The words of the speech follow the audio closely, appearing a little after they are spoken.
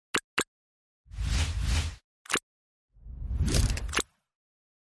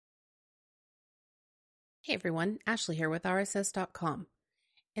Hey everyone, Ashley here with RSS.com.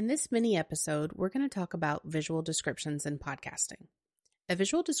 In this mini episode, we're going to talk about visual descriptions in podcasting. A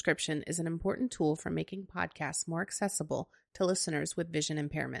visual description is an important tool for making podcasts more accessible to listeners with vision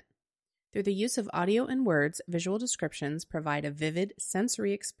impairment. Through the use of audio and words, visual descriptions provide a vivid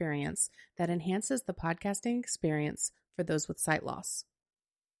sensory experience that enhances the podcasting experience for those with sight loss.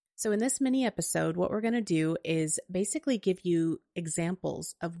 So in this mini episode, what we're going to do is basically give you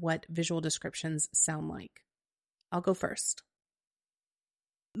examples of what visual descriptions sound like. I'll go first.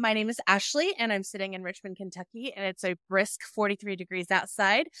 My name is Ashley, and I'm sitting in Richmond, Kentucky, and it's a brisk 43 degrees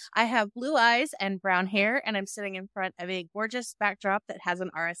outside. I have blue eyes and brown hair, and I'm sitting in front of a gorgeous backdrop that has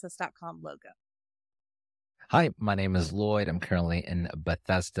an RSS.com logo. Hi, my name is Lloyd. I'm currently in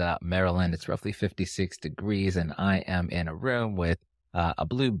Bethesda, Maryland. It's roughly 56 degrees, and I am in a room with a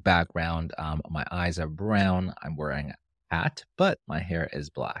blue background. My eyes are brown. I'm wearing a hat, but my hair is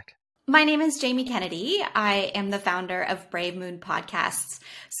black. My name is Jamie Kennedy. I am the founder of Brave Moon Podcasts.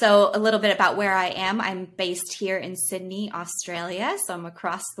 So a little bit about where I am. I'm based here in Sydney, Australia. So I'm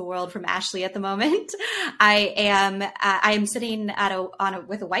across the world from Ashley at the moment. I am sitting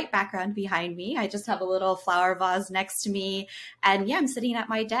with a white background behind me. I just have a little flower vase next to me. And yeah, I'm sitting at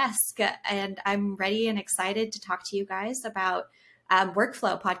my desk and I'm ready and excited to talk to you guys about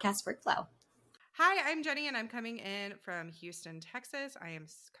podcast workflow. Hi, I'm Jenny, and I'm coming in from Houston, Texas. I am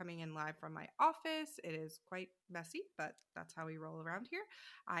coming in live from my office. It is quite messy, but that's how we roll around here.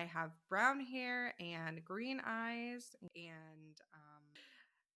 I have brown hair and green eyes, and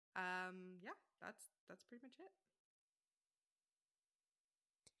yeah, that's pretty much it.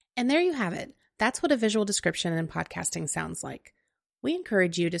 And there you have it. That's what a visual description in podcasting sounds like. We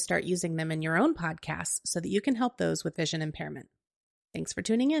encourage you to start using them in your own podcasts so that you can help those with vision impairment. Thanks for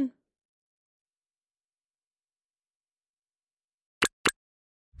tuning in.